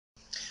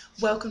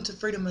Welcome to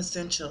Freedom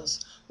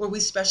Essentials, where we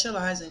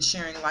specialize in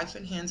sharing life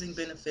enhancing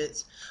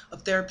benefits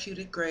of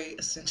therapeutic grade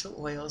essential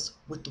oils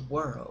with the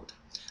world.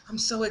 I'm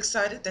so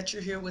excited that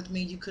you're here with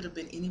me. You could have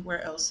been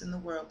anywhere else in the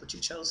world, but you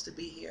chose to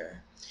be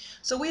here.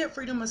 So, we at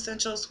Freedom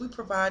Essentials, we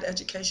provide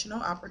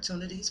educational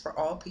opportunities for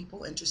all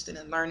people interested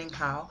in learning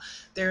how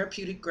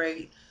therapeutic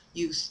grade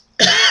use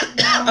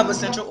of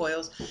essential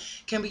oils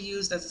can be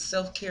used as a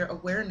self care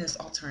awareness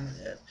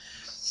alternative.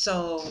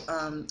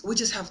 So we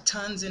just have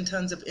tons and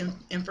tons of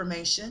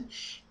information,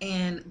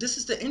 and this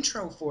is the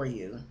intro for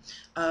you.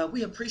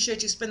 We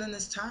appreciate you spending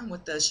this time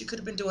with us. You could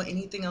have been doing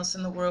anything else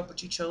in the world,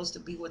 but you chose to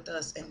be with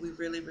us, and we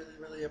really, really,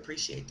 really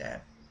appreciate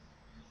that.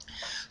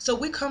 So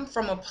we come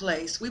from a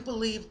place, we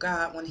believe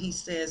God when he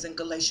says in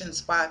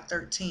Galatians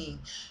 5:13,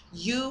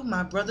 you,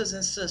 my brothers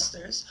and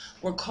sisters,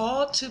 were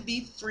called to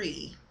be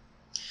free,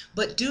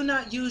 but do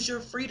not use your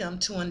freedom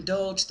to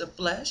indulge the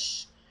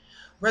flesh.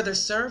 Rather,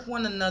 serve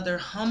one another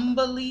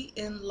humbly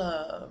in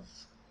love.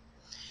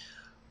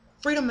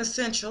 Freedom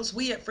Essentials,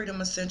 we at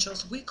Freedom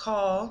Essentials, we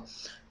call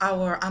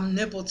our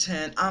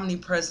omnipotent,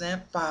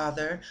 omnipresent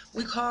Father,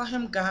 we call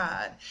him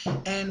God.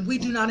 And we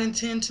do not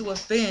intend to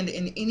offend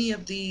in any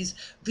of these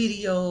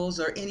videos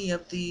or any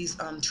of these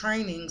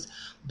trainings,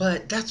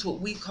 but that's what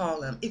we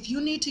call him. If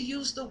you need to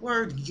use the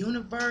word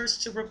universe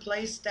to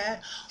replace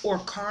that, or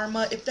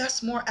karma, if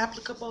that's more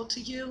applicable to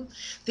you,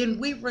 then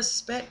we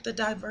respect the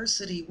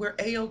diversity. We're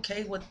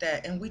A-OK with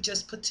that. And we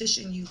just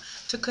petition you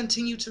to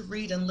continue to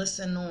read and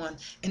listen on,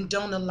 and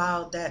don't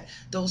allow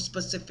those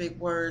specific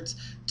words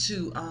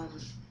to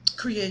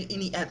create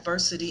any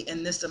adversity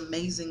in this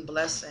amazing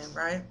blessing,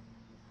 right?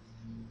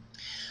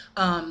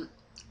 Um,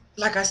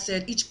 like I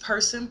said, each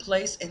person,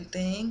 place, and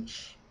thing,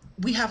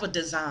 we have a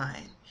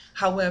design.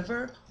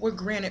 However, we're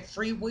granted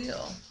free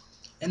will,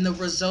 and the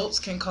results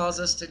can cause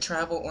us to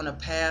travel on a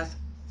path,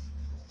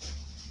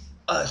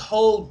 a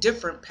whole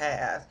different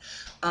path,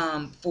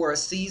 for a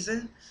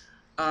season.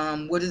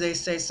 What do they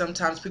say?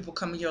 Sometimes people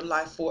come in your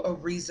life for a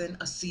reason,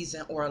 a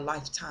season, or a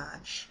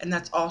lifetime. And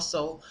that's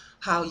also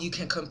how you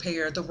can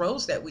compare the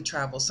roads that we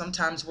travel.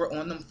 Sometimes we're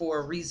on them for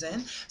a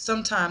reason.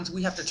 Sometimes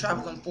we have to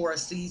travel them for a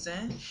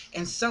season.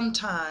 And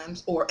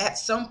sometimes, or at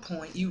some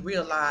point, you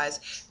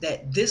realize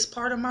that this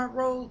part of my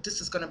road,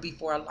 this is going to be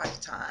for a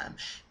lifetime.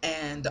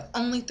 And the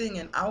only thing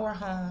in our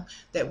home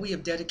that we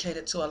have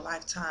dedicated to a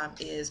lifetime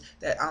is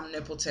that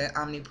omnipotent,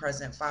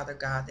 omnipresent Father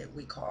God that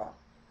we call.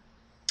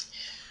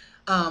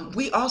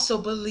 We also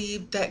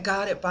believe that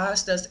God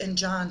advised us in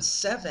John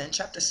 7,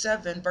 chapter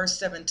 7, verse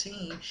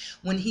 17,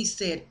 when he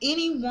said,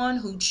 anyone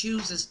who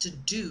chooses to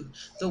do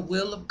the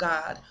will of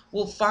God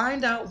will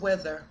find out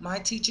whether my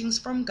teachings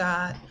from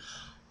God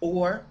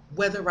or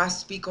whether I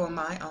speak on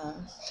my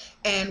own.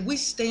 And we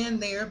stand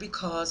there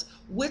because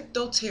with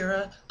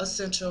doTERRA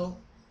essential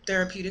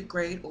therapeutic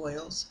grade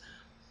oils,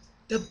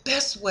 the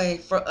best way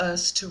for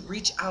us to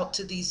reach out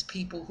to these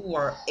people who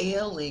are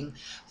ailing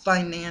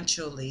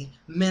financially,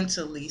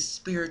 mentally,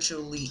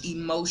 spiritually,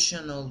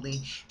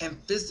 emotionally, and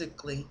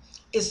physically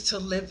is to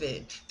live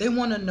it. They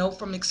want to know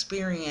from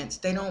experience.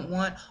 They don't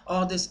want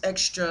all this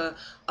extra,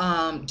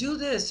 do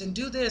this and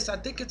do this. I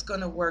think it's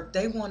going to work.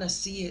 They want to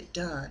see it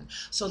done.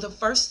 So the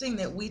first thing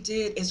that we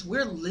did is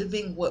we're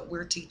living what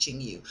we're teaching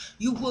you.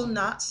 You will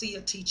not see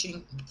a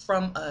teaching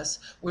from us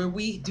where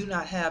we do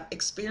not have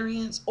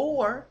experience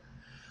or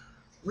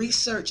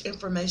research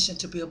information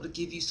to be able to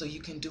give you so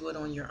you can do it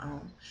on your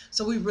own.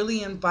 So we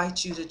really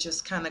invite you to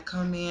just kind of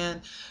come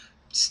in,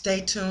 stay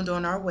tuned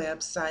on our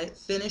website,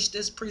 finish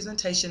this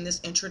presentation,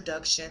 this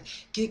introduction,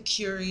 get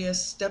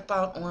curious, step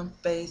out on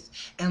faith,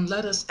 and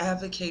let us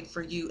advocate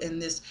for you in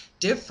this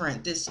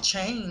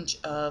change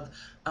of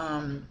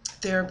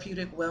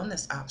therapeutic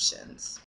wellness options.